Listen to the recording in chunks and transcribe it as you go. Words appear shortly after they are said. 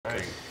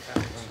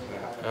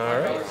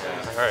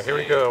Alright,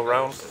 here we go.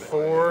 Round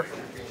 4.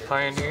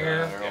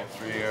 Pioneer.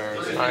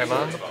 I'm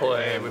on the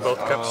play. We both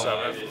kept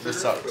 7.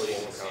 This sucks.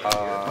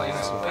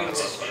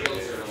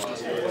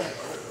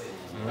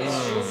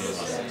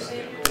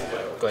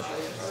 Good.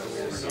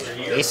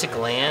 Basic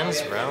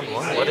lands, round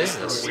 1. What is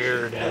this?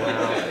 Weird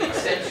now.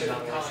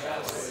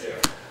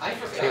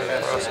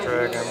 Frost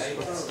Dragon.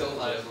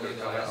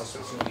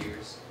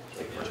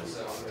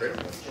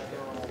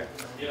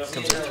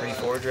 Comes in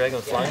 3/4 dragon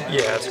with flying?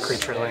 Yeah, it's a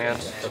creature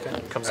land.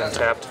 Okay. Comes in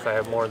tapped if I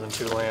have more than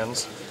 2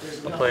 lands.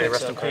 I'll play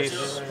Rest in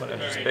Peace. When it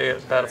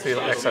enters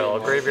battlefield, exile all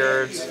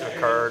graveyards. A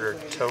card or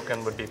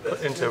token would be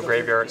put into a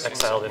graveyard,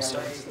 exiled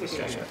instantly.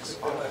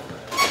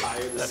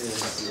 That's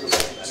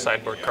a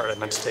sideboard card I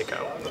meant to take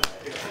out.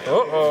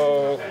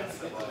 Uh-oh.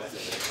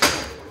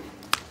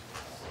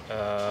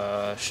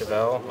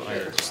 Chevelle.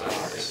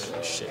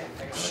 Shit.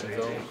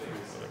 Chevelle.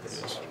 Whatever it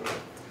is.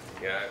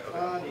 Yeah,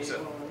 it's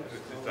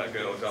not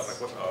good. Like,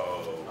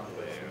 oh,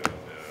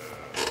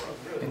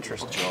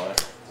 Interesting.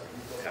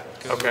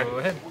 Okay. Go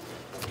ahead.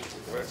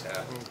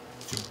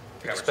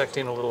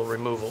 Expecting a little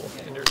removal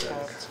in your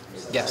deck.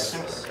 Yes.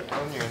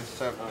 On your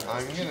step,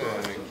 I'm gonna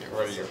get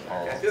rid of your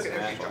Paul.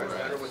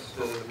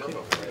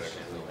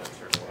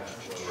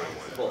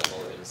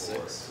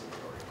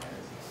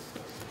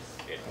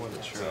 I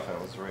wasn't sure if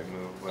that was the right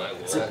move, but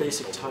Is it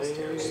basic type?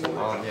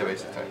 yeah,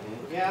 basic type.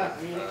 Yeah, I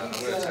mean,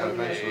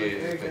 Eventually,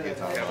 it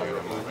gets out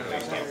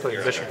of Play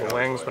Bishop of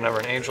Wings. Whenever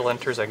an angel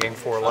enters, I gain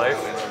 4 life.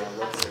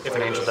 If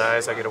an angel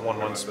dies, I get a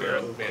 1/1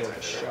 spirit.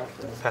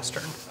 Pass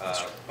turn.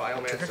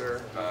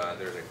 Biomancer,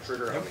 there's a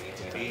trigger on the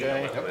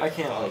ETB. I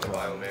can't like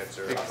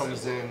Biomancer. It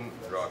comes in.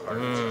 Draw a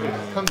card.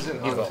 It comes in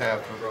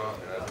untapped.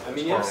 I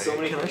mean, you have so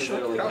many things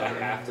that I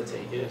have to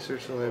take it.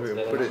 Search the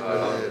library and put it in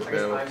the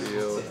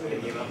battlefield.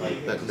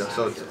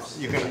 So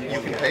you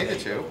can pay the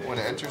 2 when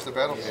it enters the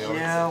battlefield.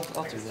 Yeah,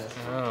 I'll do that.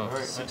 Oh,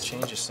 that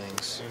changes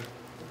things.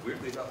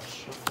 Weirdly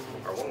enough,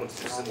 our one wants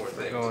to do similar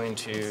things. Going I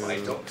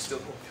to don't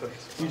still.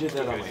 You did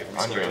that on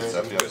On your end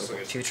step, yes.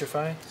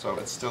 Putrefy, So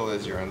it still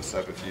is your end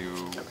step if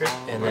you.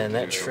 and then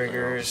that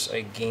triggers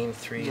I gain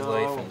 3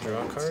 life and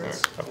draw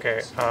cards.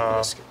 Okay.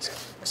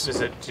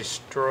 Does it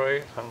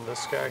destroy on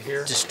this guy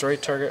here? Destroy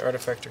target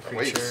artifact or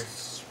creature.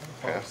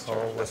 Pass Oh,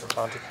 turn. with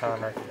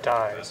Ponticon or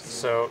dies.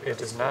 So it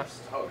does not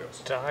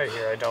die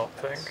here, I don't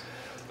think.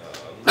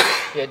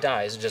 Yeah, it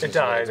dies. It, just It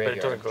dies, but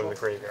it doesn't go to the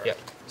graveyard. Yep.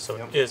 So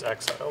it is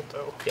exiled,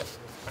 though. Yep.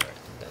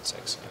 That's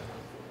exile.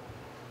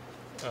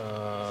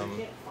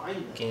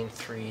 Gain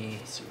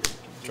 3.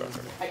 Draw a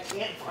card. I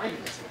can't find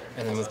this.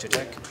 And then move to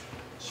attack.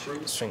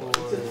 Swing. I will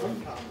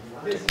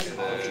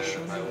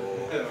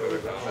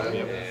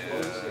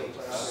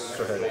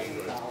Go ahead.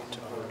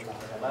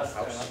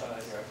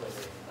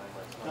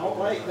 Don't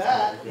like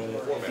that. I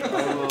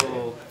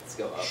will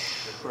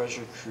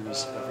treasure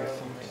cruise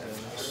everything.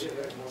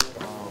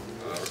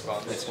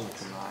 That's going to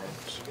connive.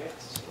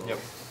 Yep.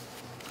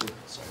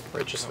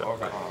 Regisville.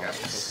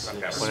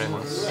 When an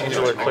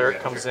angel or cleric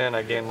comes in,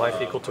 I gain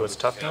life equal to its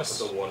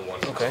toughness.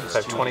 Okay. If I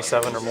have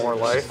 27 or more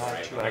life,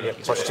 then I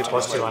get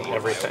 +2/+2 on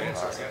everything.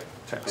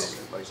 Pass.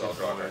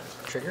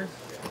 Trigger.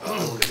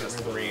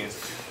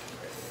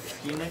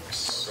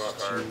 Phoenix draw a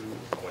card. to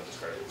I want this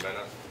card.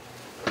 Mana.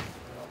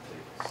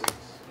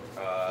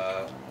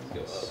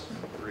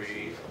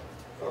 3,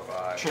 4,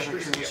 5. treasure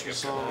cruise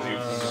resolve.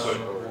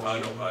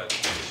 No,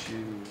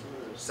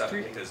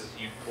 7 because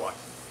you block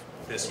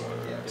this one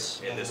and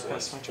this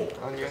one's 4.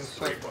 On your end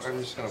step, I'm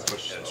just gonna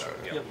push the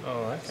shredder. Yep.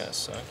 Oh, that kind of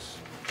sucks.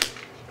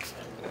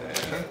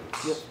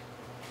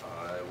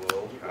 I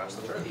will pass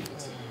the turn.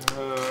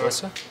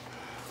 Melissa?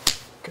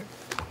 Okay.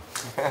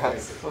 I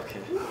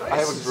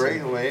have a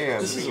great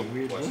land. This is a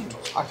weird game.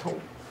 I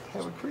don't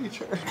have a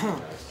creature.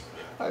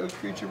 I have a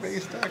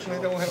creature-based deck and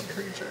I don't have a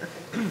creature.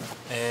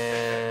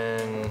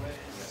 And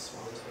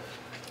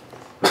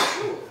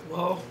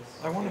Well,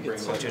 I want to get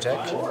move to some.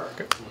 attack.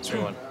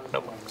 Swing 1.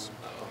 Nope.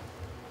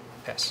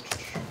 Pass.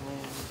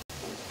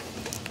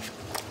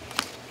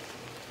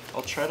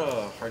 I'll try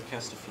to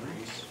hardcast a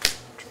Phoenix.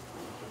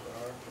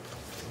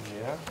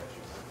 Yeah.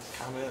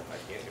 Comment.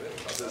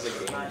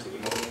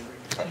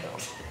 Cut down.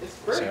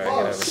 Sorry, I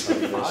gotta have this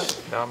one.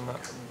 No,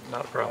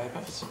 not a problem.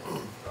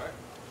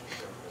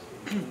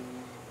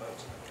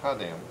 God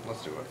damn.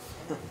 Let's do it.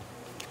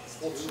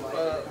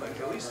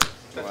 At least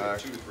Black.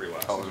 2 to 3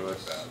 left.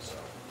 Colorless.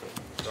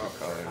 Draw a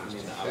card.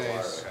 Just in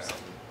case.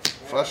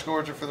 Flesh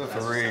Gorger for the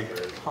 3.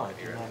 Huh, I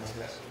did not know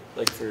this.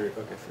 Like for,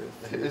 okay,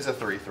 for. It is a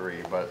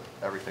 3/3, but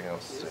everything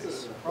else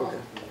stays. Okay.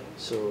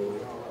 So.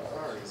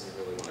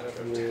 Tap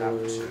to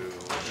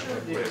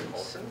Cauldron.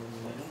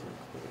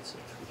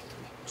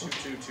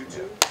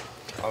 2/2/2/2.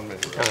 I'm gonna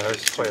do And I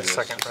just play a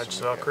second Red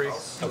Valkyrie.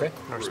 Okay.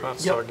 In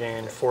response, so I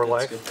gain 4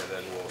 life. And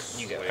then we'll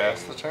swing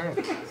Pass the turn.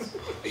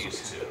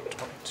 these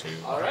 2. 2.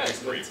 Alright.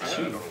 3. I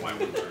don't know why we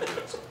were doing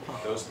this.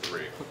 Those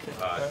 3.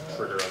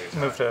 Trigger on the attack.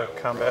 Move to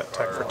combat,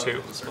 attack for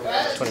 2.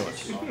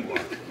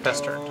 21.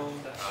 Pass turn.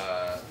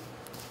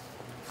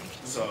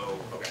 So,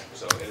 okay.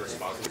 So in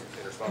response to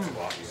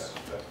block, you have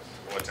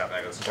 1 tap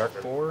that goes Dark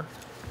Boar.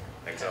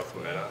 exile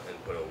from meta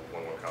and put a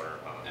 1/1 counter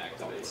on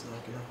activate. It's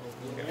not gonna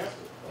help me.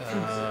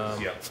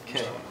 Yeah.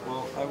 Okay,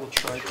 well, I will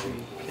try to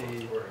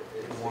pay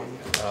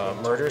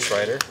 1. Murderous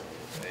Rider.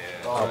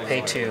 I'll pay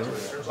 2,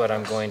 but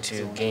I'm going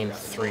to gain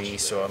 3,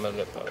 so I'm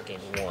gonna gain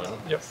 1.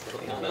 Yep.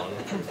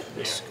 1.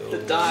 This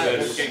goes.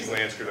 Getting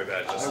land screwed like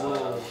that just. I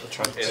will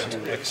try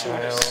to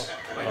Exile.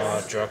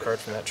 Draw a card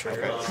from that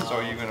trigger. Okay, so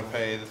you're gonna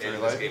pay the 3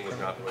 This life? game was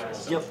not the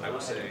best. Yep. I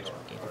would say.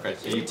 Okay,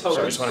 so you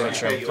So I just want to make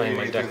sure I'm playing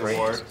my deck right.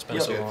 It's been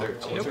so long.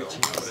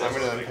 I'm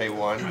gonna then pay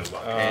 1,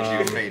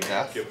 and you pay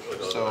death.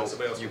 So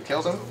you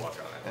killed him,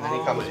 and then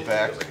he comes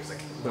back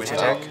with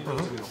attack.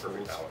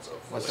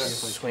 What's that?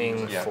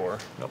 Swing Yeah. 4.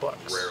 No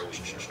blocks.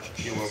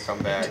 You will come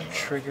back.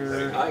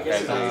 Trigger. Draw a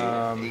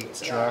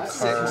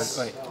card.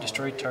 Wait,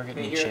 destroy target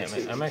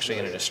enchantment. I'm actually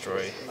going to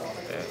destroy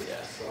that.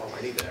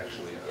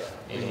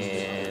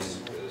 And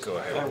go I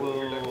ahead.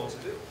 will. No,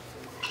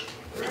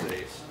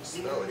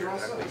 you're not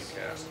going to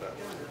cast that.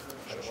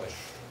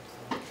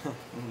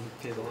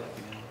 Pay the life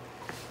again.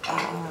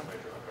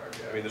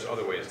 I mean, there's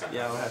other ways to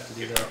Yeah, I'll have to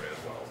do get that. counted as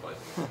well, but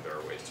there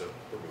are ways to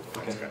remove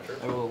Okay,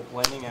 the I will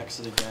lightning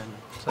exit again.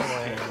 Pay the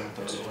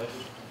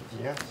life.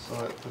 Yeah, so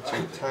that puts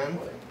you 10,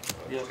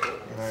 Yep.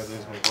 and I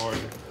lose my board.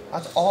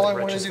 That's all I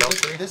want to Richest do.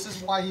 Valkyrie? This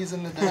is why he's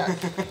in the deck.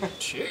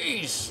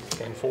 Jeez.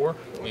 Gain 4.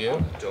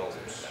 Yeah.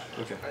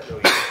 Okay.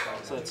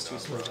 So that's 2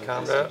 spells.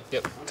 Combat.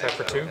 Yep. Attack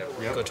for 2.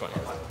 Go 20.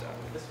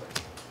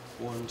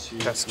 1, 2,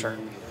 That's 3,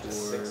 turn.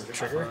 4,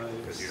 Trigger.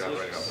 5, You're not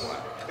running up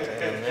black.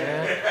 And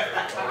that.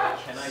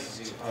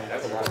 I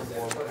have a lot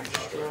more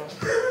extra.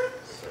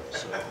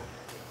 So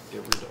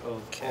get rid of all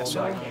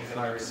Castle. my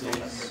infinite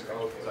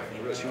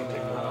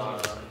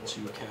to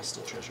cast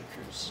a treasure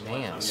cruise.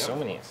 Man, so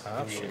many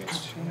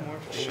options.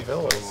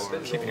 Cheville is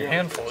keeping your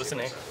hand full, isn't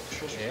he?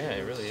 Yeah,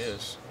 it really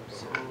is.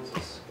 1,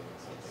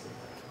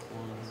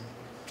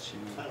 2,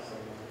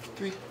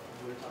 3. To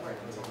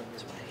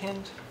my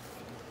hand.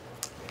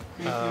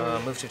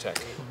 Move to attack.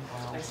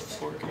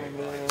 4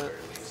 combat.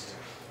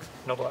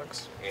 No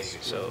blocks.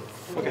 So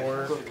Okay,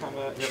 4. go to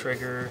combat. Yep.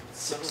 Trigger.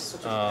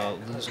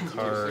 Lose a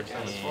card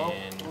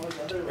and.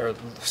 Or,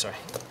 sorry.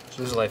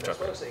 Lose a life, drop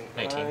card.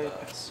 19.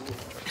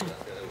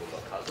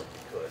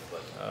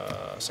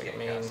 Second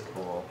main.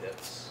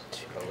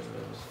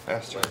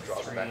 Faster.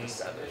 3.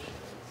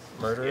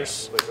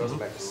 Murderous.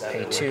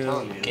 Pay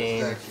 2.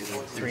 Gain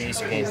 3,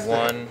 so gain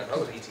 1. Draw a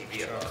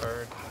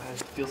card.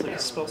 It feels like a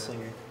spell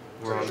slinger.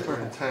 We're on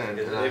turn 10,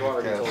 and I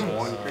have cast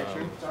 1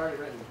 creature. I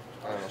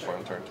don't know if we're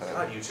on turn 10.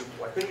 God, YouTube,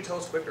 why couldn't you tell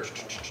us quicker?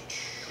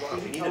 Come on,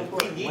 we need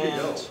to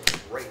know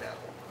right now.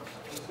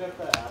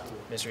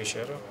 Misery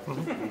Shadow.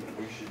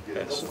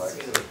 That's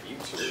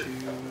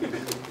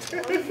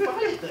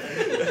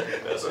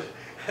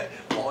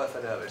all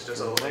FNF. It's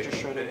just a like,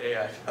 an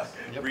AI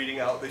reading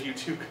out the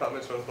YouTube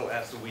comments from the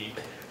last week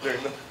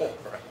during the poll.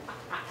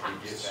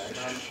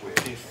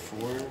 Pay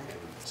 4.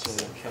 So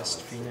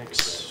cast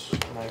Phoenix.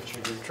 Knife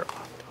trigger.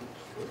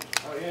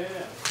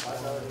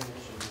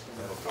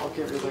 I'll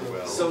get rid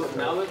of. So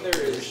now that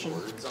there is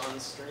words on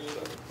stream,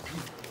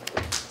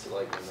 so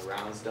like when the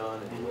round's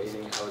done and you're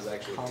waiting, I was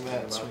actually thinking Combat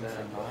about swing that.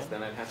 for 9.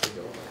 Then I'd have to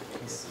go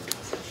back and see.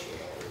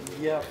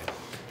 Yep.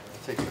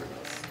 Take your.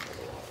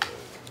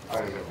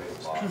 I'm gonna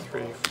pay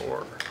 3,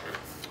 4.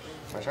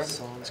 my turn.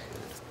 Sounds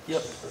good.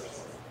 Yep.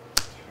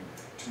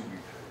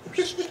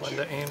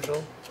 Splenda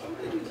Angel.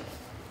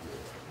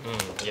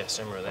 Yes,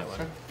 I remember that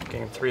one.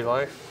 Gain 3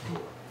 life.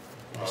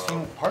 I've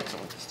seen parts of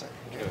it this time.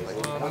 Like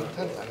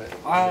 1/10 of it.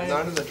 I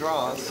None of the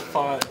draws.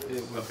 thought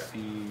it would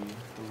be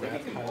the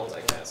rat pile.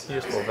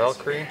 Useful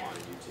Valkyrie.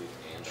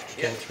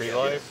 Gain 3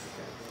 life.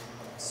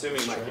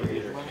 Assuming my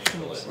computer My can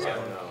handle Phoenix it. is I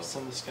don't gonna know.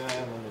 send this guy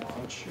and then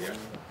punch you.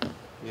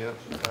 Yep.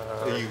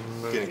 Are you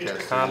gonna Move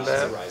cast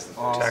combat.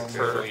 Um, Attack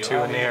for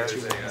 2 in the air.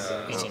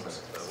 18.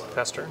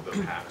 Pester.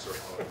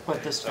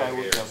 But this guy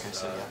would. Okay,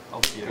 so yeah,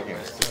 I'll beat him.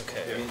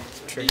 Okay.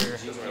 Trigger.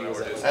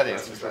 That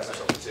answers that.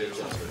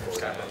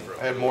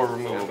 I had more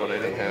removal, but I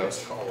didn't have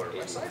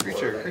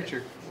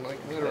creature, like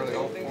literally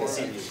all 4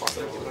 fuckers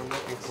that I'm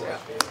looking for.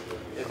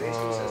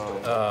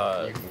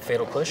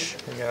 Fatal Push.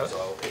 You got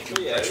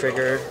it.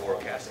 Trigger.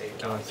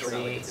 Gain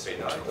 3.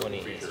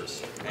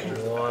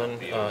 21.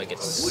 It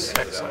gets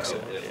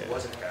excellent.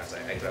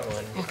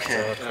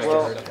 Okay.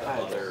 Well,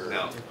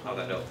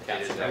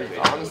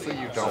 Honestly,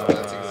 you don't.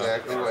 That's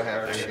exactly what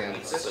happened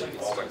against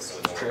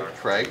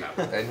Craig,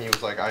 and he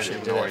was like, I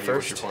have no idea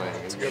what you're playing,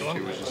 and she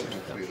was just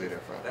completely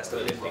different. That's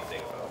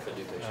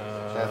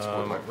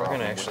what my We're problem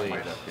gonna with actually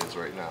my deck is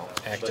right now.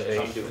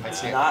 activate.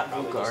 it's not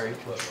Golgari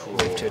control.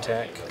 Move to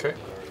attack. Okay.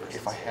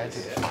 If I had to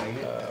define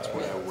it, that's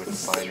what I would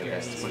define it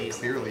as, but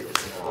clearly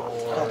it's not.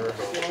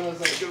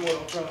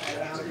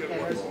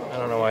 I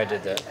don't know why I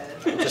did that.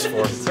 Just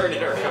 4.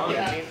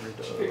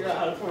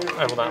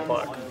 I will not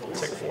block.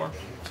 Take 4.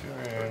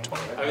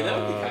 I mean, that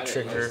would be kind of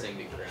Trigger. interesting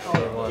to grab.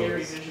 One,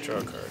 draw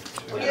a card.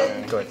 Go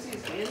ahead.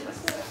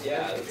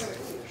 Yeah.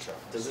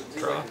 Does it do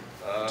like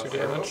 2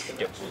 damage.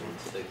 Yep.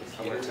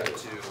 I'm gonna tap 2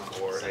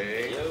 for a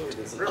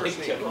does it river like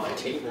snake. get on the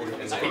table? And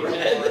It's then like one,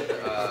 red.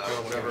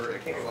 whenever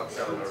it can't get locked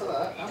down,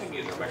 you can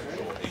use your back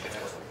control. You can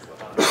have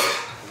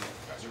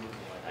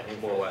I think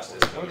more or less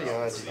is. What are the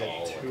odds you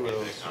get 2 of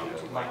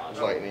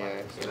those lightning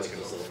eggs?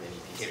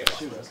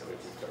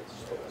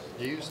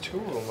 You use 2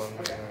 of them on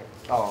that.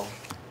 Oh.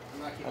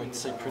 I'd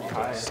say pretty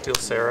high. Steel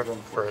Seraph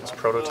for its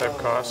prototype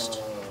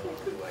cost.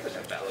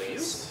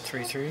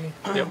 3/3.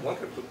 Yep. One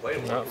could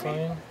play Not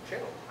fine.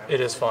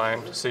 It is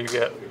fine. So you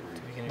get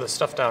the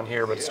stuff down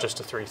here, but it's just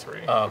a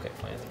 3/3. Oh, okay.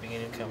 Fine. At the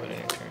beginning of combat,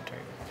 any turn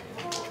target.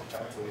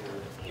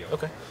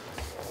 Okay.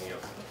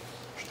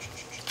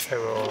 I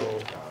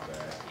will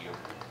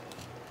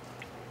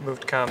move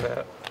to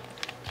combat.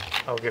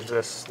 I'll give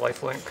this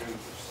lifelink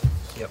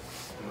Yep.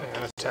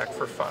 and attack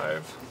for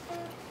 5.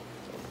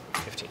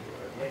 15.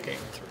 Gain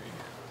 3.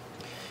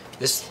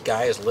 This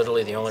guy is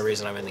literally the only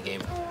reason I'm in the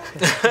game.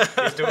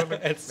 He's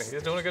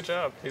doing a good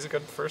job. He's a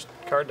good first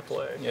card to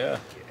play. Yeah.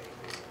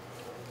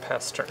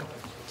 Pass turn.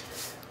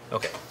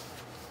 Okay.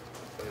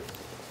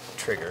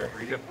 Trigger.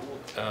 Yep.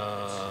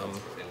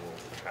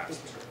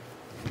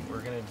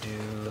 We're gonna do.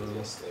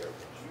 The same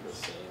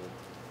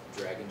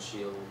dragon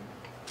shield,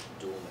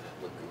 dual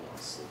mat, lagoon,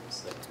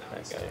 sleeves. That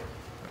guy.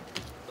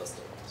 That's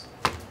the ones.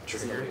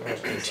 Trigger.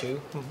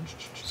 Two.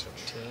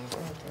 17.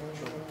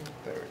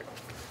 There we go.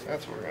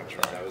 That's what we're gonna I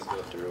try. always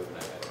go through and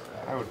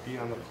I would be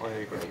on the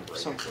play again.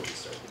 something.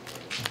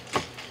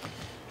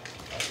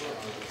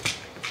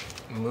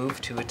 Move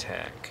to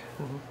attack.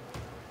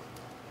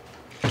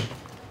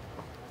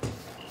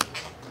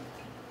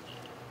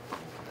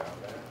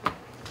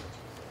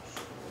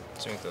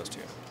 So make those 2.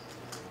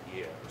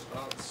 Yeah,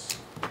 response.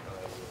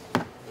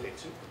 Play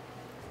 2.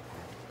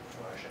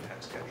 Flash and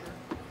Hex Catcher.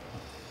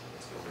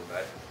 Let's go with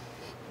that.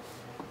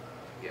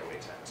 Yeah,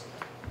 wait, tax.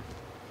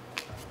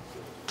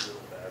 Feel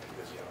bad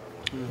because the other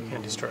one. You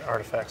can destroy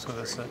artifacts with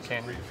this. Can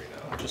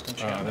just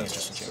enchant. That's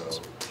just enchantments.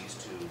 So these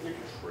 2 you can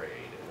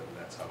trade, and then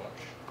that's how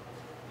much.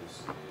 This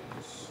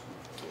is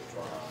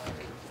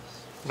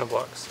 5. No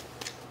blocks.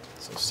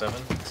 So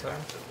 7. 7.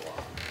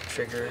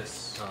 Trigger.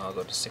 I'll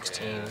go to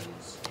 16.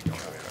 Draw a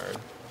card.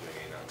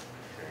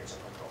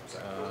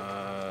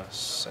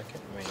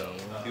 Second main.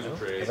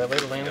 Have I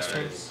laid a land this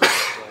turn?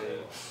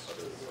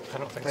 I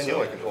don't think I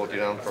knew I so. could hold you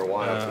down for a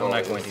while. I'm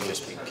not going to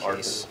just be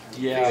case.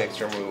 Yeah.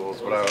 Extra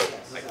removals, but I would.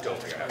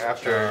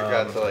 After I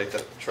got to like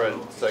the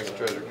second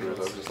treasure cruise,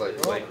 I was just like,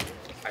 oh, I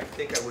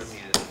think I would have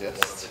needed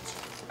yes.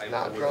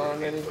 Not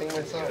drawing anything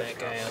myself. That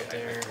guy out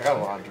there. I got a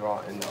lot of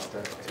draw in this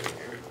deck too.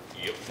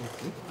 Yep.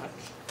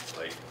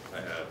 Like, I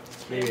had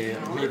Maybe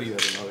you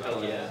had another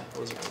card. Yeah. I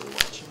wasn't really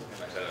watching.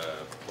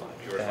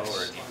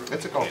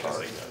 It's a call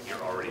card.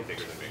 You're already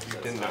bigger than me.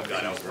 Did not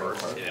got out use very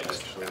first, hard, and it was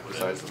actually,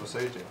 besides the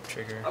Saging.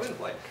 Trigger. I'm in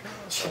play. I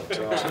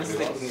was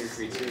thinking your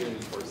creature and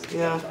you force it.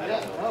 Yeah.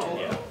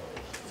 Yeah.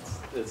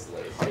 It's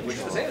late. Which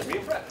is the same as me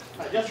and Fred.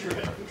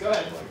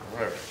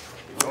 Alright.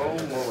 Oh,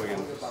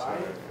 mulligan.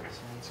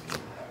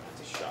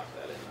 Shock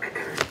that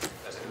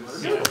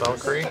in.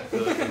 Valkyrie.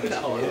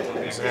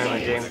 He's in a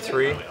game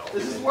 3.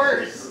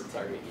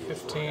 Target you.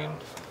 15.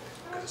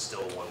 Because it's still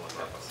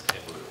 1/1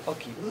 in blue. I'll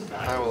keep it.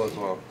 I will as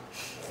well.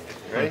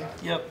 Ready?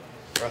 Yep.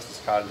 Rest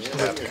is cottage.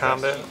 Move to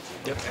combat.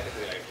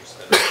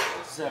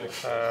 Is that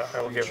a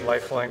I will give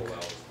lifelink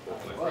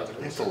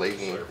It's a late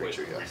game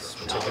creature, yes.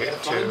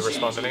 to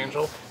respond an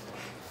angel.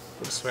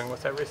 Swing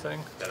with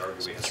everything.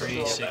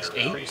 3, 6,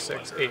 8. 3,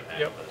 6, 8.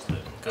 Yep.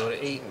 Go to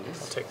 8.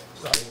 I'll take.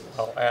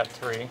 I'll add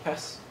 3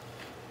 pass?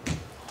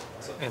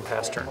 in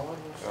pass turn.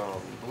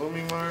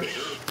 Blooming Marsh,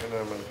 and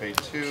I'm gonna pay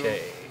 2.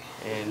 Okay.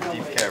 And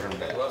Deep Cavern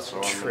Bat.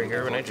 So I'm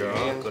Trigger when I draw.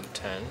 gonna Go to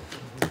 10.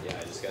 Yeah,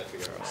 I just gotta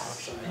figure out.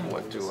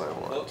 What do I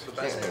Well, want? the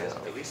best Can't thing is,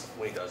 have. at least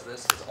when he does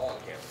this, it's all on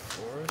camera.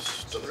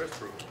 Forest. So there is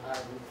proof.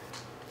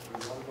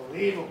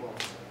 Unbelievable.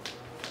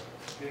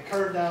 Get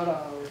curved out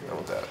on.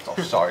 No, that.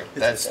 Oh, sorry.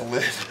 That's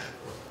lit.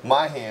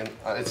 My hand.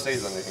 It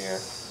stays under here.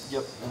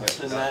 Yep.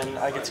 And then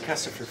I get to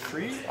cast it for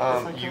free?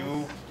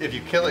 If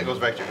you kill it, it goes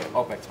back to your hand.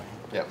 Oh, back to my hand.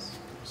 Yes.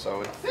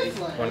 So it's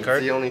One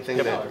card. the only thing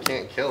that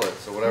can't kill it.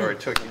 So whatever I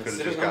took, you could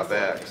have just got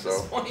back.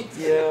 So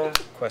Yeah.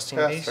 Questing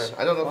pass base. turn.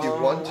 I don't know if you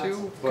want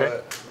to,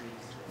 but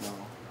No.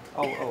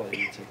 I'll let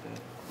you take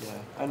that. Yeah.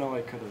 I know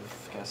I could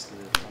have casted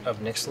it. Of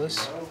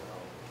Nixless.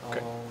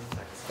 Okay. oh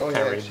Can I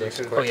yeah, read actually, this?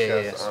 you could Oh, yeah, quick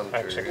yeah, cast yeah. on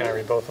Actually, trigger. can I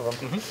read both of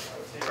them?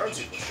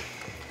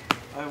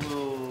 I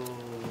will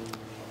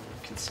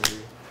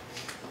consider.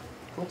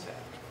 Cool.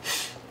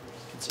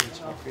 Consider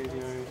to my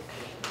graveyard.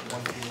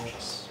 1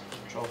 Phoenix.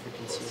 Draw for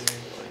consider.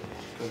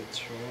 Go to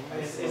turn.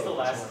 It's the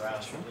last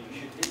round. Turn.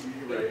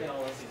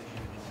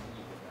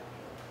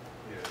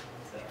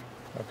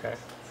 Okay.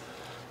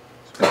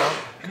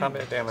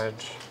 Combat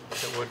damage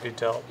that would be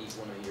dealt. Eat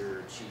one of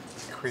your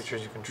cheats.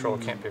 Creatures you control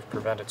can't be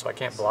prevented, so I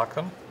can't block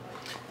them.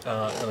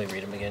 Let me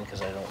read them again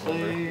because I don't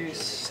remember.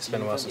 Place. It's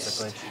been a while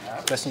since I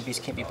played. Questing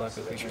Beast can't be blocked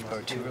with creatures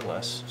power 2 or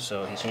less,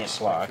 so he can't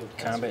block.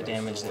 Combat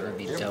damage that would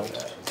be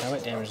dealt.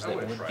 Combat damage that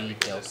would be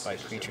dealt by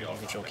creatures you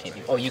control can't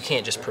be. Oh, you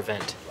can't just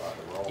prevent.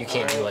 You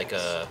can't do like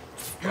a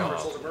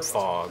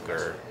fog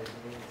or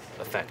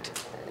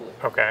effect.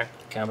 Okay.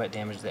 Combat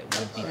damage that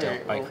would be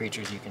dealt by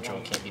creatures you control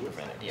can't be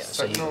prevented. Yeah,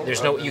 so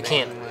there's no, you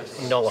can't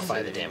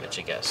nullify the damage,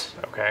 I guess,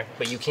 Okay.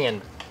 but you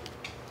can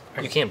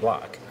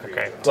block.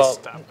 Okay. Well,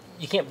 Stop.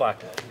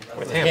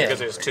 With him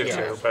because it's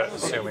 2/2, but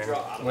assuming.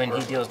 When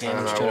he deals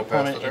damage I to an won't pass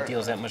opponent, the it turn.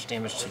 deals that much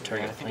damage to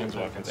target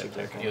planeswalker that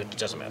attack. It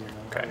doesn't matter.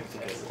 Okay.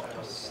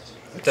 Does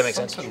that make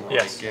sense?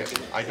 Yes.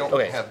 I don't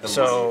Okay, have the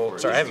so money for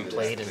sorry, I it. haven't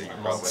played in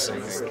months,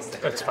 and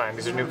That's fine.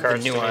 These are new the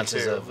cards. to me,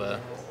 nuances too. of.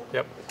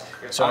 Yep.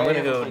 So I'm going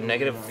to go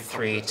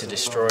 -3 to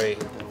destroy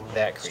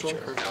that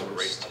creature.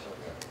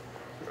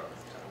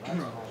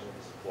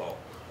 Well,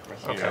 I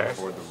can't Okay.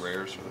 afford the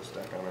rares for this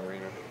deck on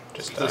Arena.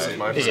 Just This is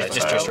my Yeah, first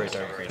just time. destroy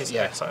target creature. He's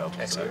Yeah, exiled.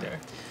 exiled. Okay.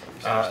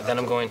 Then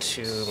I'm going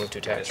to move to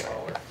attack.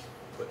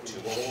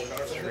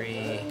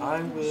 3, I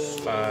will.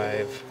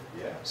 5,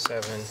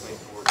 7,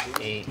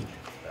 8,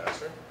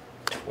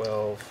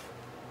 12,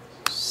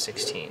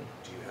 16.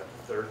 do you have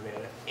the third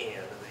mana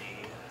and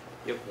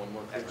the... Yep, one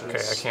more creature.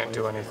 Okay, I can't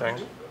do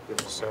anything.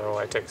 So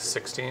I take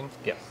 16,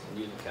 Yep.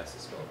 You can cast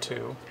the spell.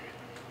 2.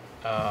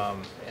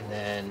 And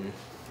then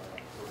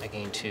I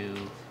gain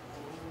 2.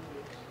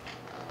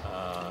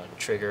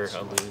 Trigger,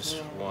 I'll lose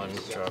 1,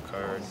 draw a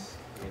card,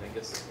 I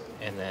guess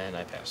and then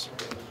I pass.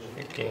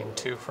 You gain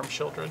 2 from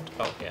Shieldred.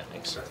 Oh, yeah,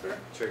 thanks.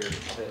 trigger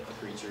hit a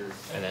creature.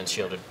 And then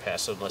shielded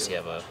pass, so unless you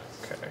have a...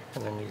 Okay.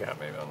 And then you got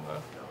maybe on the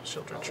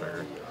Shieldred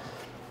trigger.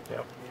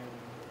 Yep.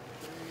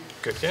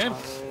 Good game.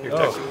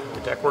 Your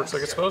deck works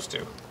like it's supposed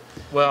to.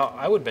 Well,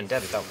 I would have been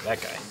dead without that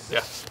guy,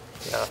 Yeah.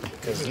 Yeah.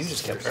 because you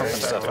just kept pumping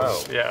stuff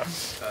out. Yeah.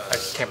 I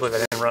can't believe I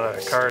didn't run out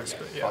of cards,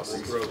 but yes.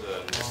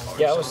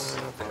 Yeah, I was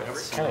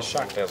kind of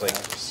shocked. I was like,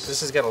 this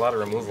has got a lot of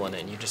removal in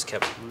it, and you just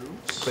kept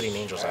putting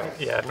angels out.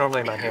 Yeah,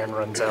 normally my hand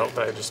runs out,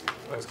 but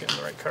I was getting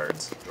the right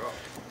cards.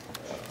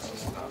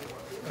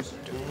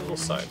 Do a little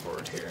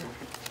sideboard here.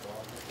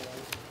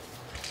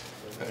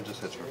 It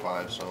just hits for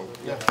 5, so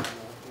yeah.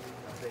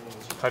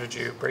 How did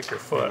you break your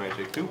And foot? I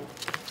take 2.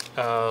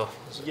 At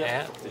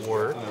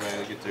work, And then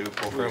I get to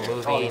pull from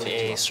removing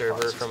a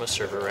server from a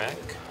server rack.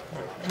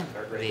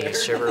 The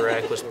server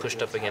rack was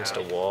pushed up against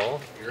a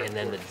wall, and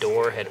then the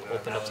door had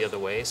opened up the other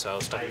way, so I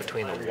was stuck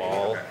between the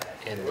wall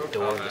and the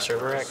door of the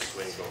server rack.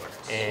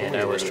 And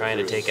I was trying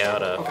to take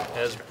out it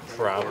was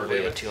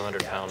probably a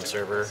 200-pound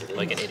server,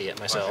 like an idiot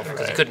myself,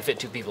 because you couldn't fit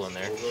 2 people in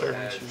there.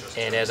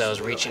 And as I was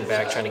reaching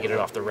back, trying to get it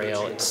off the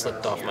rail, it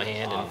slipped off my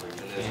hand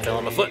and fell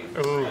on my foot.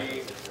 Ooh,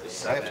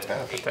 I have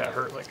tap. that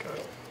hurt like a...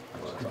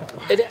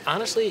 It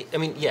honestly, I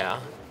mean, yeah,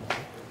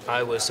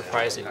 I was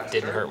surprised it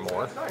didn't hurt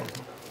more.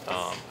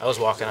 I was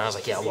walking, I was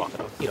like, yeah, I'll walk it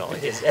off. You know,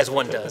 as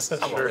one does,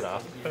 I'll walk it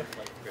off.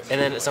 And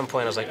then at some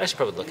point, I was like, I should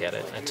probably look at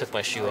it. I took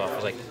my shoe off. I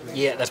was like,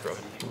 yeah, that's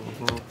broken.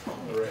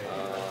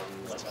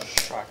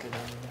 Shocking.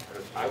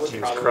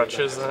 Use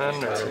crutches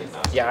then, or...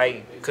 Yeah,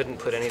 I couldn't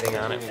put anything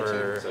on it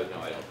for,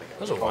 it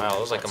was a while.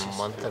 It was like a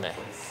month and a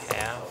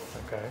half.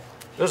 Okay.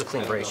 It was a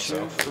clean break,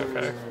 so.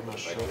 Okay.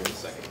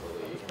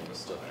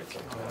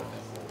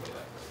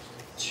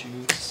 2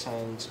 to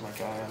send my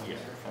guy on an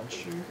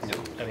adventure.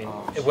 I mean,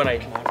 when I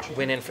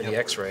went in for the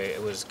x-ray,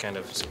 it was kind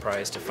of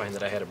surprised to find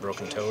that I had a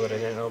broken toe that I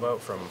didn't know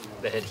about from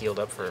that had healed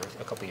up for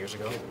a couple years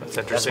ago. That's That's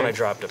interesting. when I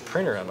dropped a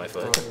printer on my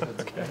foot.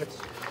 Okay.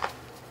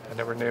 I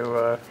never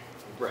knew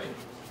Right.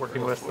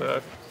 working with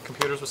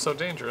computers was so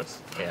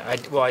dangerous. Yeah,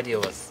 I deal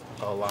with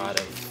a lot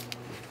of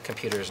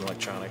computers and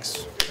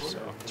electronics, so.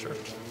 Sure.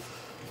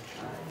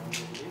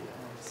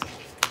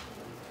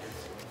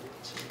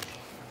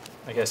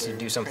 I guess you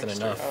do something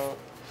enough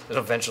that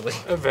eventually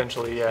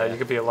Eventually, yeah, you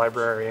could be a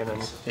librarian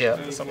and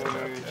yeah, something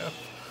like that. Yeah.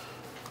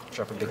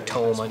 drop a big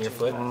tome on your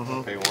foot.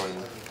 Pay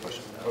 1, push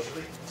it.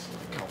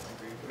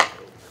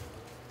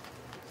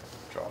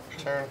 Draw for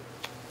turn.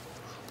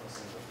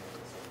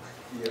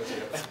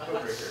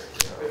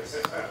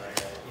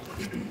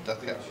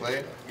 Death Cat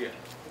played.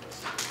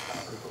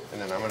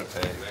 And then I'm going to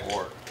pay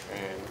 4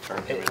 and turn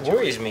him It into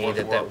worries a me 4/4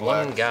 that that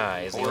one black guy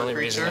is the only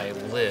reason I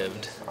creature.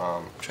 lived.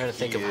 I'm trying to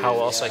think of He how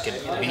else I is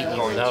could beat you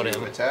going without to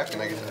him. attack,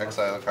 and I get to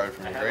exile a card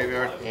from your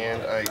graveyard,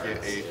 and I get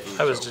a food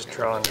I was token. just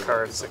drawing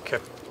cards that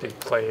kept being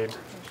played.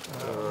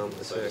 I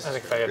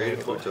think if I had been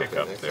able to pick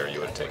up there, you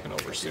would have taken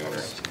over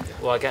sooner.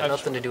 Well, I got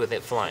nothing to do with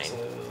it flying,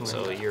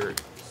 so you're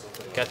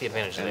got the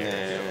advantage And there.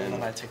 then,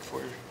 And I take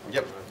 4.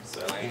 yep.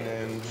 And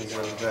then he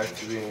goes back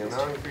to being a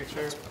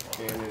non-creature,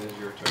 and it is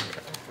your turn.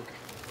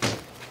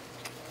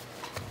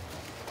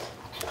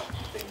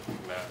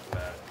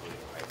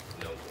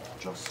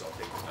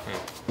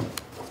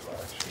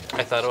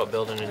 I thought about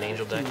building an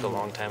angel deck a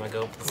long time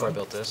ago before I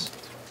built this.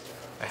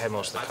 I had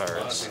most of the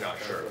cards. I'm not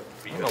sure.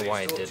 I don't know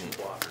why I didn't.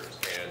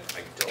 And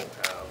I don't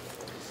have...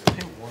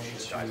 Pay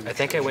 1, 2. I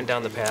think I went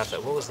down the path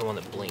that, what was the one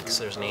that blinks?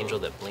 There's an angel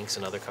that blinks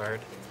another card.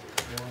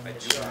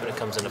 when it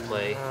comes into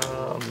play.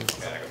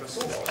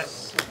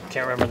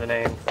 Can't remember the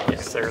name.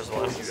 Yes, there's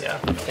one. Yeah.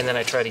 And then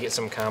I tried to get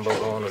some combo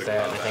going with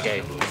that, and I think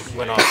I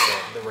went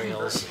off the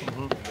rails.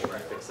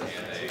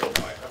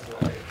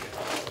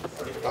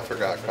 I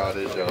forgot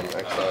Cottage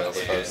Exile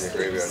if I was in the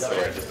graveyard, so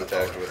I just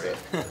attacked with it.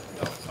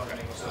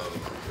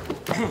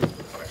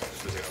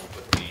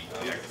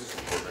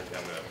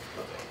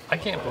 I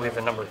can't believe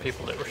the number of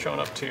people that were showing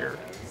up to your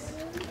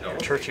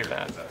church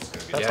event.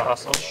 That's Yeah.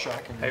 awesome.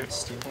 Shocking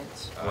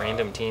students.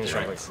 Random teams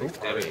from like, ooh,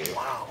 great.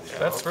 Wow.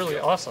 That's really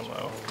awesome,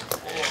 though.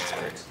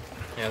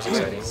 Yeah, it was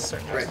exciting.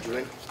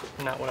 Certainly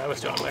not what I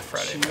was doing on my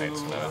Friday nights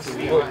when I was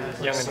young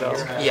and dumb.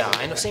 Yeah,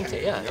 I know. Same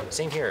thing. Yeah,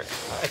 same here.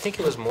 I think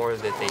it was more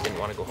that they didn't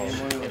want to go home,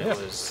 and it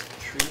was.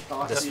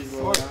 That's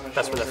where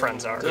the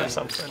friends are or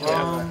something.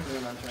 Yeah.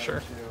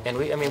 Sure. And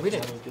we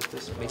didn't.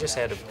 We just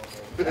had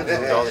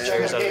moved all the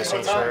chairs out of the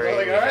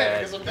sanctuary. We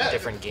had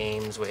different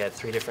games. We had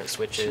 3 different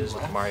switches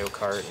with Mario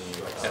Kart and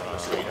what's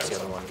the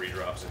other one?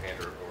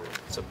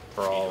 It's a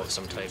brawl of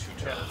some type.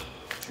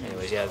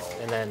 Anyways, yeah,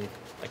 and then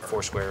like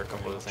Foursquare, a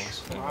couple of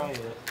things.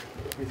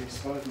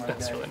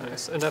 That's really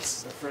nice, and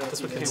that's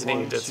what kids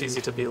need. It's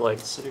easy to be like,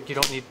 you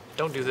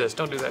don't do this,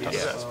 don't do that, don't do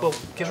that. Well,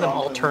 give them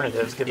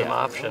alternatives, give them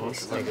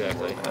options.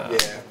 Exactly.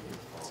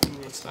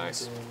 That's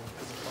nice.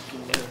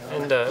 Yeah.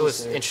 And it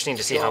was interesting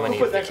to see how many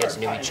of the kids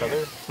knew each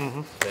other.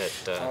 That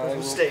like,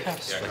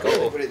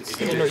 oh, I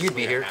didn't know you'd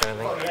be here, kind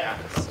of thing.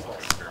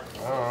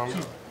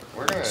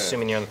 We're gonna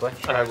Assuming you're on the play.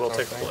 I will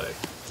take the play,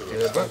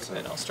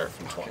 and I'll start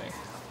from 20.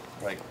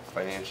 like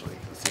financially.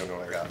 That's the only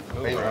one I got.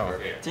 wow.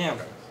 Damn.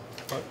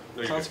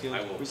 Sounds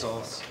good.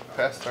 Results.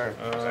 Pass turn.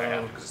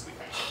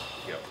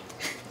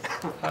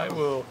 I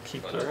will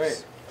keep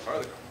this.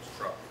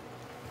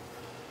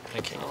 I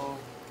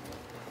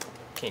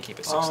can't keep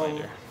it 6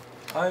 later.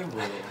 I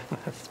will.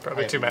 It's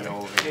probably too many.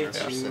 No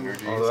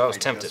synergies. Although I was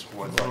just tempted.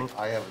 was like,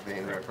 I have a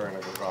Vein Ripper and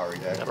a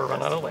Golgari deck. Never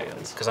run out of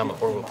lands. Because I'm a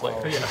horrible player.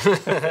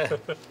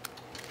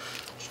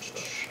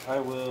 I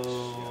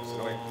will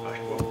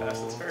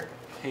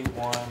pay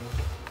 1,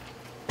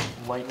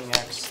 Lightning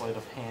Axe, Sleight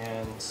of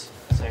Hand,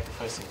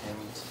 sacrificing him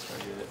to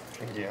target.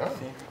 Yeah.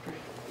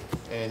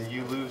 And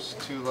you lose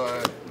 2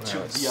 lives.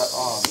 Yeah,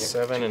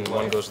 7 and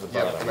 1 goes to the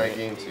Yeah, bottom. and I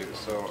gain 2.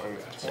 So I'm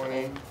at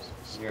 20.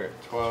 You're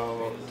at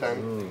 12, 10.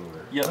 Ooh.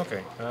 Yep.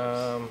 Okay.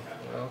 I'll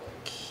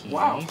keep.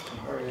 Wow. And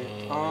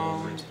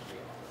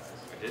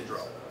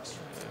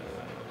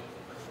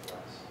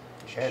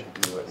I had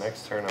to do it.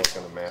 Next turn I was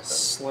going to math them.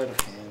 Sleight of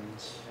Hand.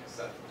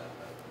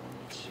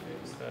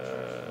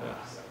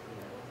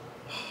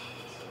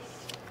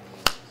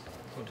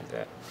 we'll do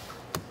that.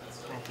 I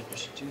don't think I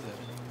should do that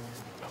anymore.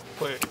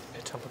 Play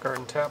a Temple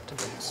Garden tapped, and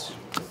it's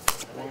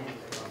 1,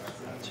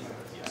 2.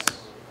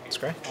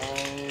 Scry?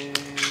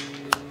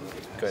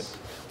 Good.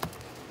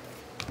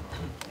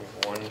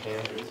 One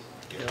hand.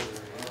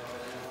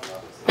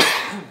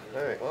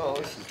 Alright, well,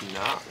 this is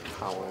not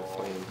how I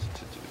planned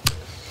to do this.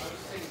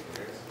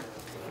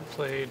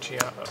 play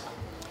Giada.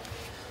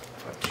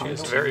 She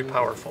is very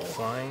powerful.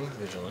 Flying,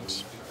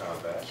 vigilance.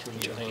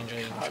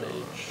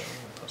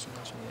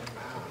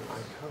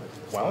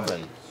 Wow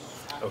then.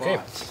 Okay.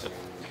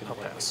 I'll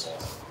pass.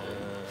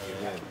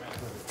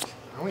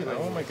 How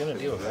am I gonna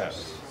deal with that?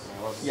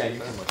 Yeah, you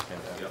can look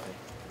fantastic.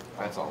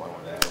 That's all I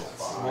want to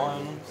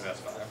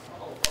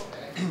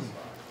do.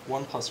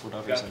 1 plus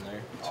whatever's in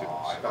there. 2.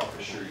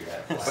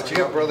 But you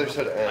have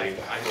Brotherhood End.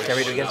 Can I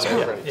read it again? Sorry.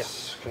 Different Yeah.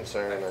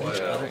 concern.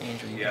 Other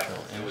angel you control.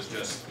 It was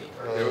just,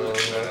 they were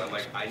looking at it, I'm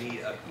like, I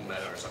need a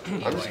meta or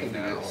something. I'm just going to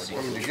do this. I'm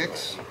going to do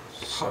Gix.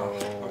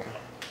 So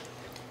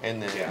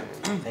And then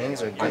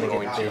things are I'm gonna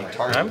going get to big.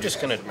 target. I'm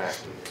just gonna Smack.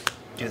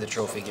 do the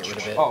trophy, get rid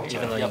of it, Oh,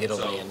 even though you get a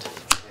land.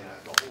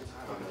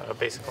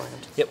 Basic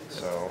land. Yep.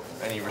 So,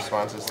 any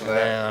responses to Nah,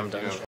 that? I'm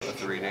done. You have a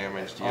 3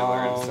 damage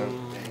dealer instant.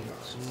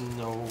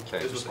 No. Okay,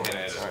 This was the hand I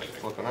had. alright,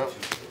 flipping up.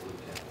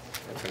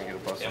 It's going to get a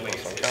plus And 1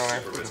 like, plus it's 1 super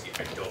counter. risky,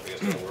 I don't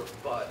think it's gonna work,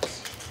 but at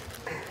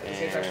the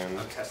same time,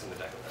 I'm testing the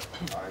deck with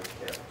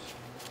that.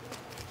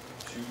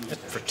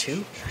 For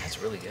 2? That's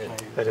really good.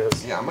 It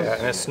is. Yeah, I'm gonna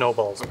and it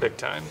snowballs big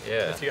time.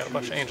 Yeah. If you got a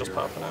bunch of angels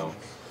popping out.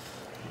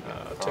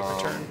 Take a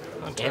turn.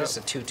 And Untap. it's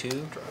a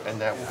 2/2. And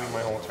that will be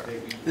my whole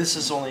turn. This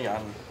is only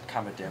on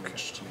combat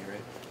damage to me,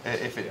 right?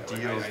 If it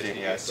deals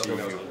damage to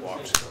you.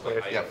 Play a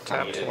Yep.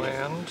 tapped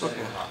land.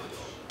 Untap.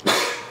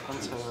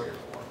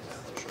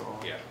 Draw.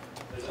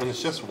 And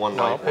it's just 1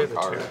 No, I'll life, pay 1 the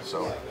card, 2.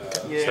 so.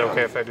 Is it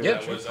okay if I do Yeah.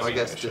 that? I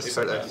guess just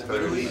start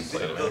executing.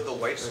 The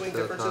white swing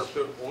differences,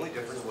 the only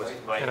difference was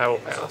And I will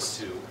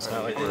pass. It's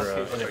not like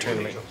we're in a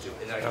tournament.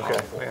 Okay.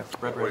 Yeah.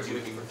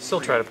 Still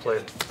try to play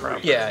it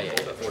properly. Yeah, yeah.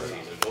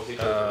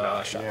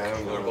 Shot. Yeah, I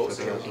don't know what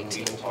it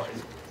is.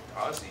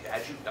 honestly,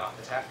 had you not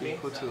attacked me,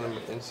 Put to them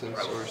instant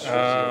source.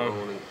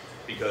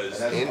 because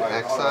In because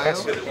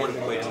exile? it would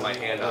have played in my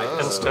hand.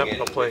 In step,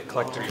 I'll play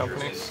Collected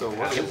Company. So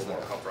what is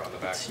that? On the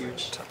back. It's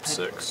huge. Top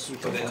 6.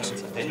 Then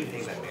you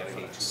pay that mana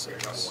gain to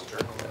on one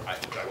turn. I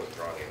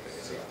withdraw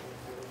anything.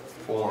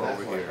 4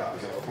 over here.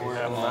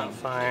 I'm not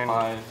fine.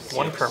 5,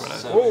 1 6,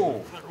 permanent. 7.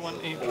 Whoa! 1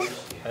 each.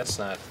 That's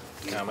not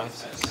Comma.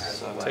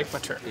 7, Take my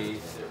turn. 8,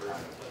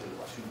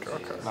 Draw a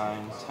card.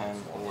 9, 10,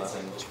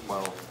 11,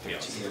 12,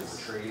 15,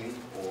 13.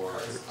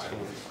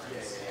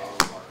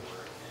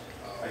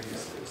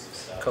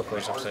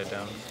 Coco's upside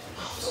down.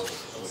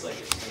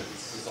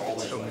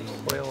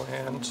 Play a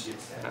land,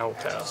 and I will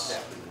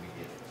pass.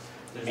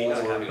 Me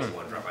not having a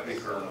one drop, I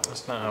think, or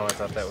That's not how I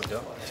thought that would go.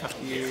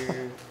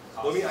 Here,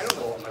 well, I mean, I don't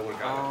know if I would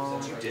have gotten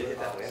it. Since you did hit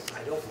that land,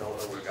 I don't know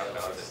if I would have gotten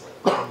out of this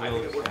land. I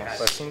think it would have had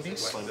Blessing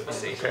Beast.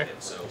 Okay.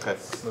 Okay.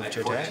 Move to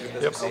attack.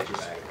 Yep. Swing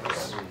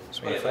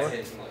 4.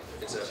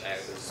 It's a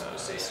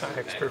It's not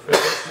hexproof, is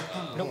it?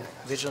 Nope.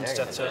 Vigilance,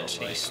 Death Touch,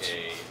 Haste.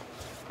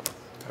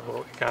 I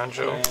will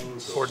Ganjo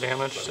 4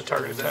 damage to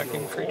target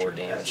attacking 4 creature.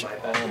 damage. Oh,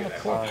 the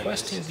poor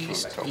questing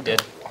beast. He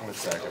did. I'm gonna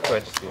sack it. Go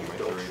ahead. Do my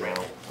 3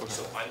 now.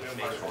 Okay.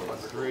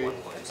 3.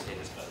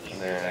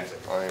 And then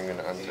I'm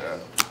gonna untap.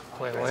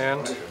 Play a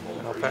land,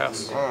 and I'll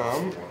pass.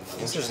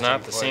 This is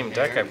not the same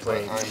deck I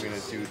played I'm gonna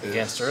do this.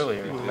 against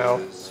earlier.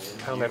 No,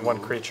 I only had 1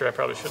 creature. I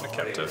probably shouldn't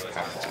have kept it.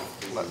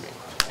 Let me.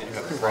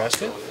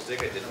 Nebraska?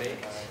 mistake I did make.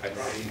 I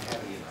probably,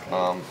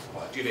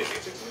 do you need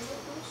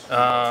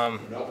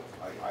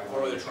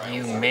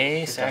You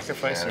may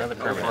sacrifice another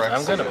permanent. Correct.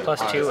 I'm gonna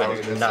 +2 I was gonna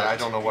and say, I not.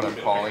 don't know what I'm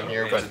calling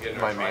here, but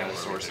my mana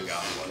source is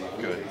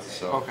good.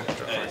 So, 1,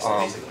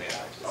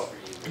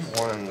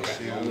 2,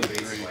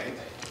 3,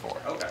 4.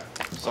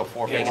 So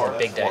 4, You're gonna get the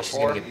big dice. She's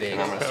gonna get big.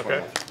 And I'm gonna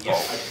swing.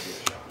 Okay.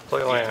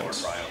 Play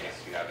land.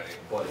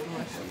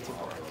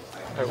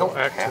 I I will don't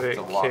have activate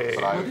to block, but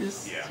Cave.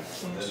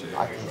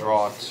 I can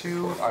draw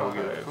 2. I will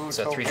get a food Is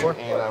that token, 3/4?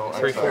 and I will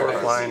 3/4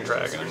 sacrifice. flying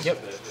dragon. Yep.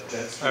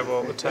 I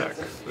will attack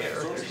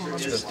there.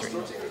 Let's go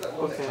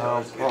 3.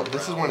 Well,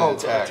 this is when it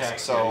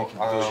attacks, so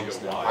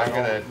I'm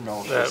gonna.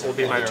 That will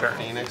be my Is there a turn.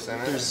 Phoenix in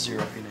there's it?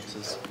 0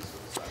 phoenixes.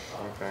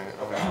 Okay.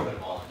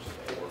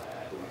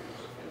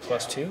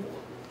 +2.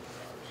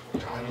 I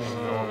don't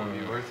know what would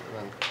be worth it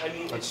then.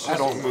 Let's just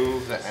don't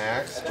move the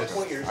axe. Just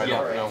I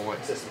don't know what.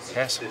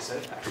 Pass.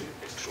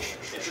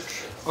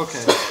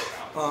 Okay.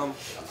 I'm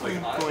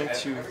going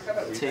to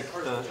take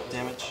the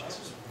damage.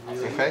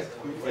 Okay.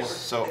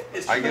 So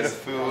I get a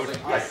food.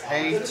 I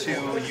pay 2.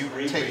 You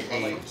take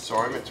 8. So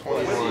I'm at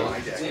 21.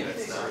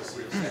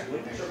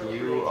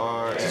 You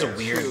are. This is a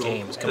weird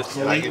game. It's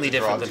completely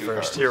different than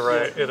first. You're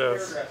right, it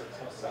is.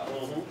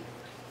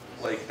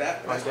 Like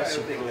that, that's why I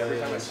don't think every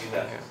time I see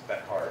that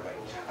card, like,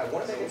 I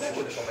want to make a match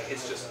with this, I'm like,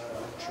 it's just.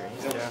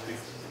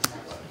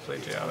 Play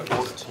Giada.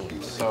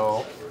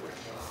 So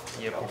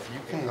Yep. if you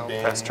can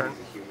bin, Pass turn.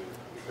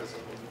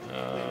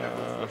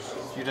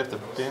 you'd have to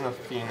bin a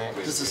Phoenix.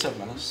 Does this have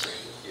menace?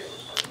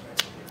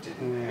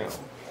 No.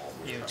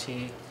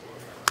 UT.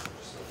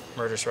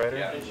 Murderous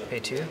Rider.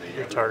 Pay 2.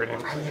 You're targeting.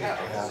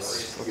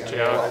 Yes. I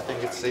Giada.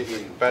 think it's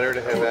safer, better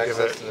to have Give access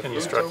it to the food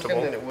indestructible.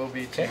 token than it will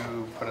be to Okay.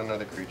 put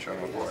another creature on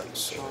the board.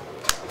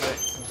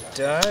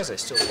 Dies. I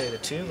still pay the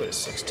 2, but it's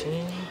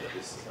 16.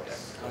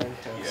 I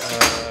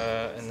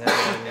have And then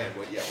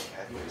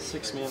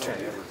 6 mana.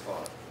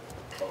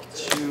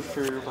 2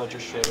 for Ledger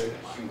Shredder.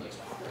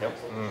 Yep.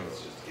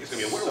 It's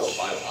gonna be a werewolf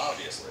file,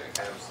 obviously.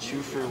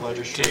 2 for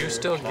Ledger Shredder. Do you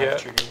still Command get?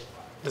 trigger.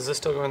 Does this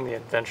still go in the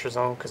adventure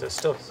zone? Because it's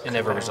still. It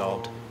never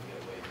resolved.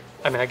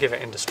 I mean, I give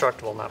it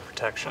indestructible, not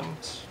protection.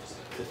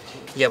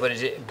 15. Yeah, but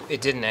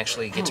it didn't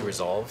actually get to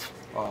resolve.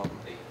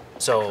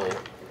 So,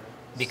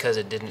 because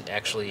it didn't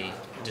actually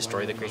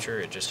destroy the creature,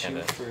 it just 2 kind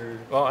of. for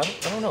Well, I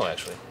don't know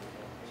actually.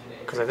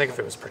 Because I think if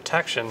it was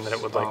protection, then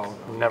it would like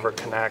never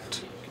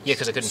connect. Yeah,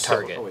 because it couldn't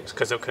target.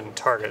 Because it couldn't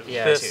target.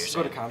 Yeah, I see what This,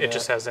 you're Go to saying. combat. it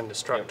just has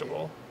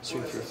indestructible.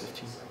 Swing through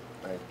 15.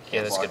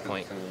 Yeah, that's a good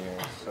point.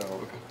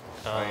 So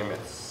I am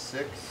at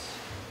 6.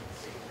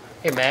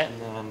 Hey Matt,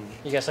 And then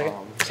You got a second?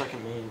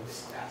 Second main.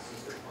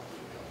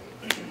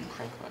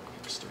 Crank back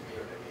quick start.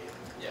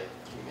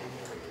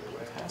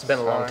 it's been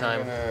a long I'm time.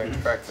 gonna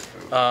crack the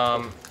food.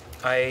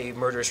 I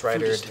Murderous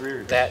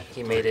Ridered that.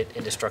 He made it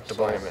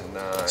indestructible. I'm at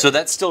 9. So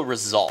that still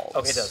resolves.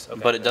 Okay, it does,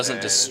 okay. But it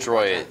doesn't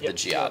destroy the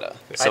Giada.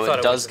 I So thought it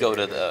it does was- go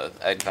to the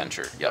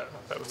adventure. Yep.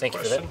 That was Thank the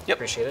you for that. question. Yep.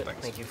 Appreciate it.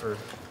 Thank you for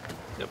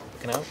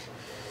looking out.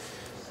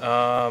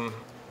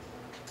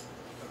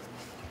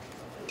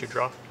 Did you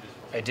draw?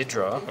 I did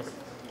draw.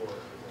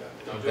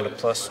 I'm gonna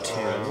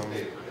 +2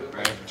 I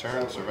have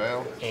turn,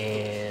 surveil.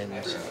 and I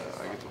get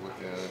to look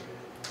at it.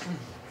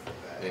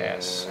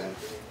 Pass. And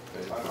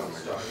I put on my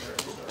card. I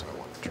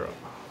want to draw.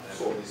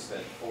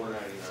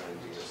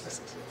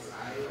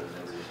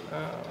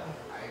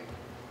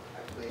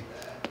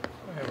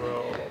 I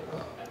will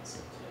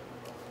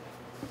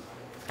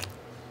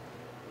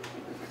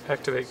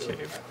activate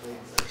Cave.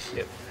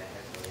 yep.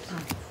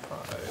 5.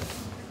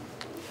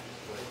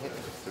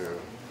 Through.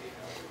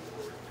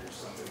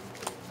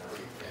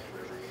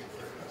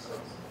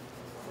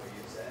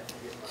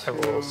 I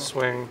will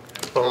swing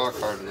Draw a both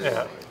card.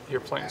 at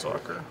your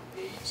planeswalker.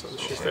 So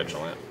she's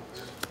vigilant.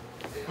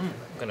 I'm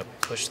gonna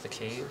push the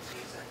cave.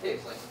 I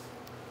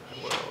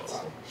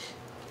will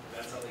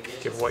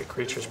give white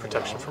creatures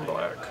protection from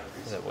black.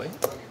 Is that white?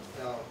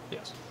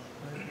 Yes.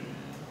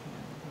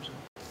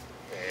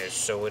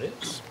 So it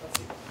is.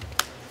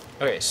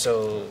 Okay,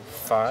 so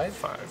 5.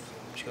 5.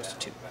 She goes to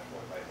 2.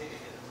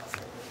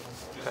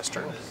 Pass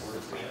turn.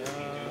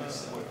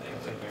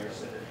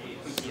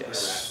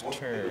 Yes,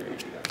 turn.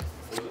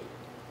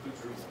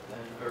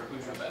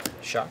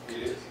 Shock.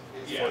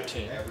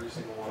 14.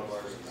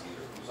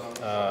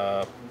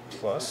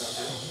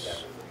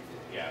 Plus.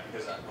 Yeah,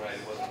 because when I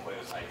wasn't playing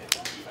this, I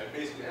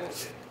basically, I had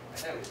it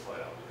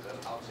play out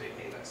because I'll say,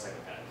 hey, that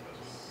second pack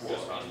was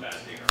just not bad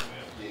thing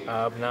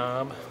or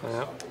Obnob.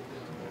 Yeah.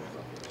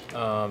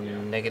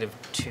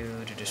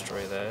 -2 to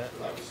destroy that.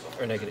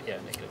 Or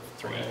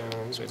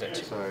 -3. So it's at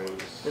 2. Sorry,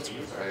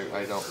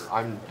 I don't.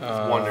 I'm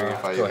wondering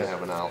if I go even ahead.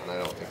 have an out, and I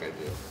don't think I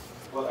do.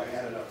 Well, I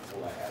had enough.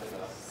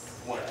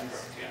 One or two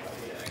cards,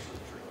 yeah, actually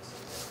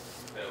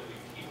that'll be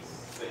key.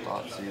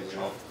 Thoughts using.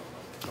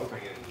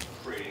 Hoping and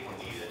trading when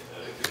needed.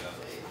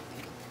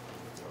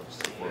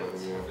 One of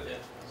them, yeah.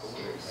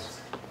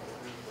 6.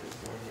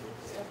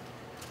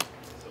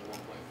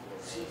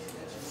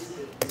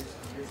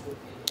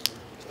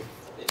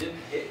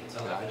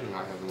 Yeah, I do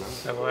not have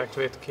enough. I will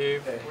activate the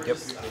cave. Yep.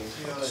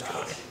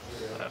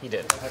 He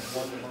did.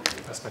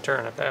 That's my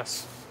turn. I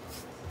pass.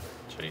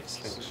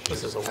 Jeez.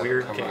 This is a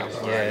weird game.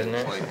 Yeah, isn't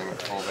it? Like in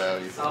full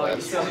value for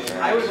last turn.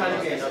 I was trying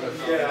to get another.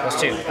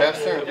 Plus 2. Pass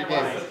turn, good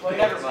game. But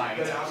never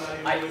mind.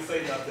 I would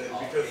say nothing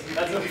because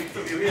that's what we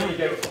really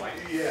do.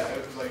 Yeah,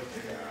 it was like.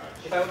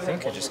 I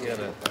think I just got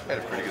I had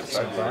a pretty good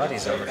some start.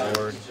 bodies on the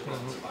board.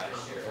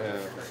 Yeah.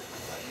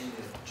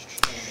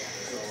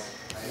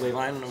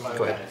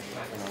 Go ahead.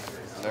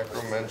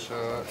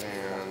 Necromentia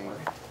and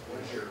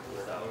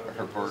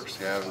Herborg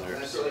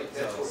Scavengers. So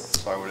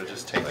I would have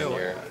just taken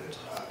your.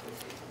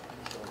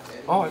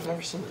 Oh, I've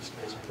never seen these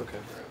guys. Okay.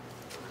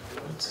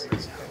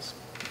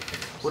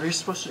 What are you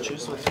supposed to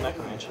choose with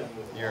Necromancer?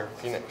 Your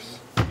Phoenix.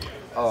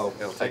 Oh,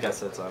 It'll I take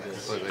guess it that's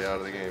obvious. completely out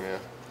of the game, yeah.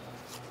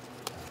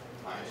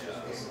 I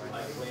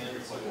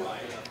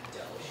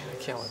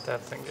can't let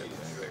that thing get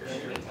any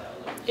bigger.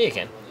 Yeah, you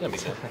can. That'd be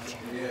good.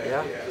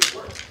 Yeah?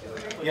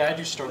 Yeah, I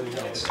do starting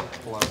units. A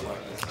lot of black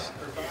things.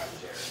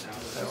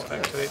 I will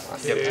activate the I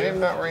cave. have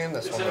not ran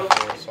this one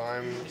before, so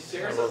I'm. I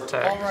will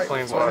attack Alright,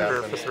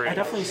 Planeswalker what for 3. I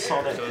definitely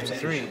saw that in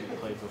 3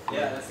 played before.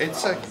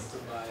 It's a. I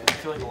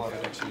feel like a lot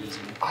of decks are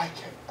using it. I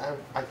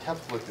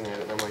kept looking at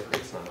it and I'm like,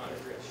 it's not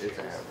good. It's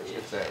average.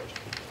 It's average.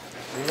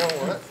 You know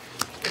what?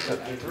 It's a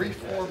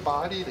 3/4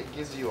 body that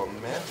gives you a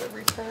map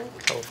every turn.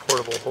 Oh,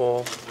 portable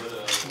hole.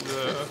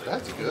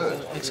 That's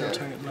good.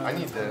 Yeah. I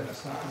need to.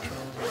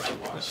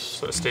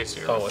 So it stays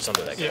here. Oh, it's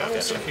under that guy. Yeah,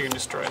 Okay. so if you can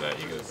destroy that,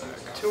 you get it back.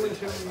 2 and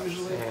 2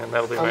 usually. And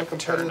that'll be I'm my a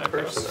turn, I competitive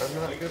person. guess. I'm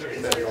not good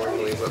at that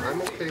normally, but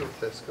I'm okay with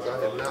this because I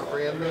have not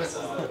ran that.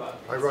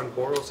 I run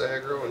Boros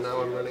aggro, and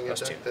now I'm running a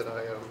deck that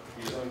I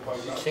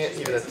can't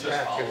even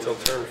attack until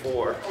turn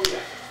 4.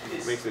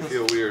 Makes me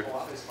feel weird.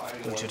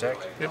 Move to attack.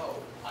 Yep.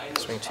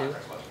 Swing 2.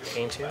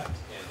 Gain 2.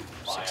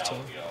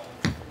 16.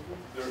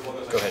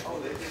 Go ahead.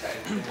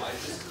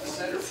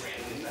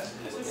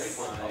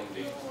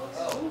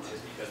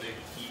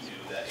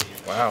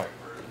 Wow.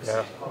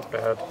 Yeah,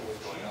 bad.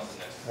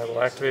 I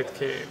will activate the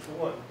cave.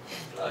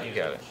 You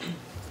got it.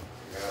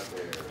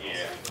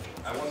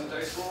 I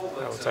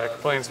will attack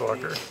the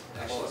Planeswalker.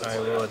 I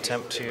will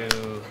attempt to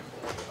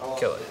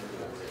kill it.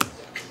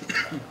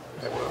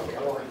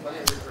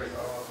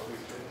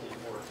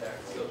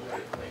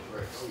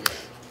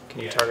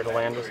 Can you target a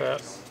land with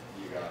that?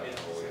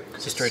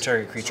 Destroy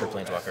target creature or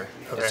planeswalker.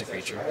 Okay. It's a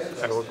creature.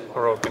 I will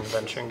heroic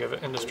invention, give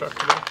it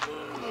indestructible.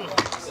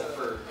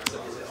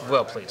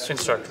 Well, please.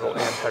 Indestructible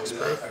and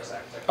hexproof.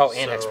 Oh,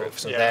 and So, hexproof.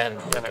 So yeah, then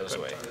then it I goes could.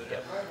 away.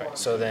 Yep. Alright,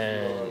 so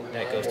then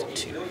that goes to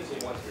 2.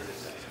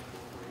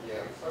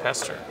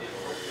 Pass turn.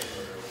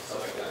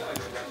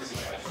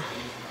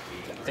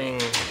 Thing.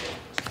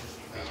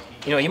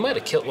 You know, you might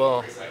have killed.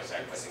 Well,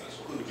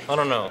 I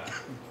don't know,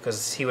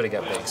 because he would have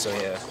got big. So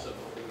yeah.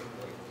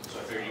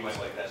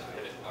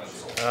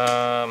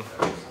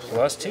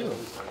 Plus 2.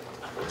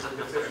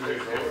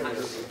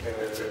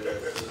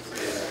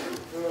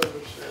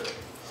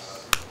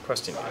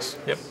 Question is.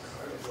 Yep.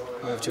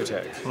 Move to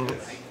attack.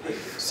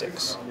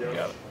 6.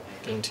 Got it.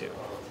 Gain 2.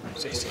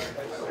 16.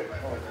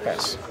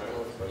 Pass.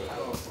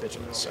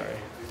 Vigilance, sorry.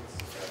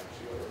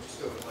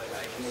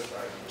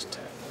 Just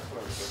tap.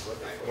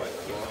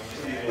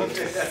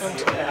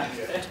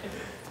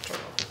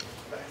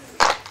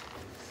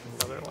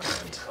 Another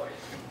land.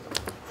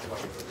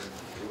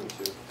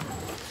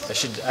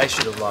 I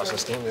should have lost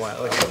this game a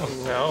while ago.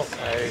 No,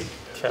 I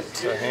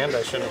kept a hand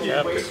I shouldn't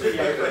have kept.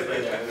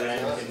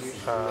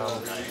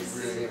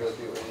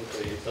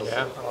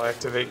 Yeah, I'll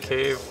activate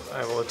cave.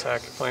 I will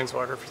attack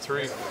Planeswalker for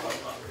 3.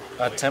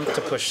 Attempt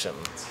to push him.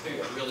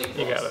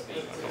 You got it.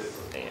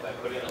 Damn.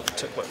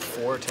 Took what,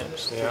 4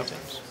 attempts? 3 Yeah.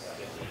 attempts?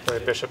 Play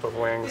Bishop of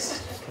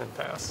Wings and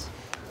pass.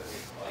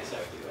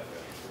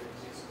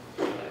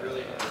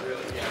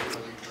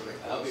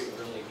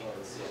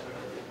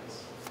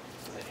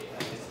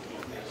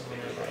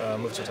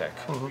 Move to attack.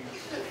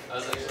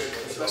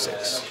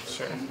 6.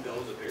 Sure.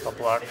 I'll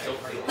block. He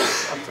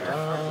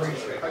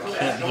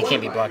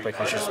can't be blocked by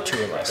creatures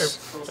 2 or less.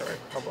 Sorry,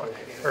 I'll block.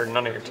 Or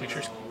none of your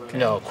teachers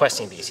No,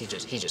 questing beast. He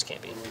just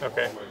can't be.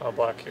 Okay, I'll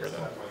block here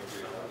then.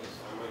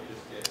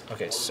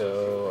 Okay,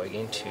 so I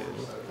gain 2.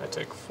 I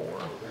take 4.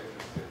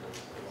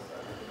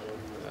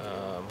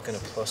 I'm gonna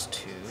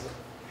 +2.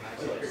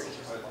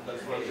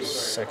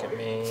 Second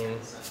main.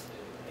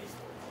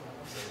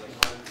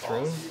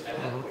 Throne.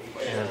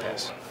 And then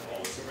pass.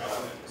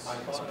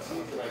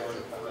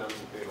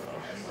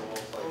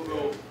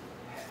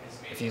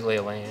 If you lay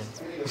a land.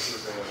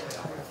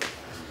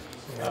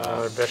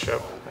 Another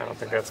bishop. I don't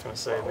think that's going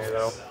to save me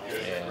though.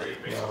 Yeah.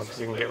 No, because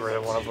you can get rid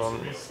of one of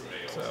them.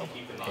 So,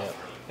 Yep.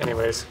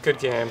 anyways, good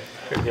game.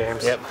 Good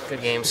games. Yep.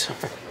 Good games.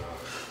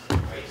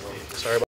 Sorry about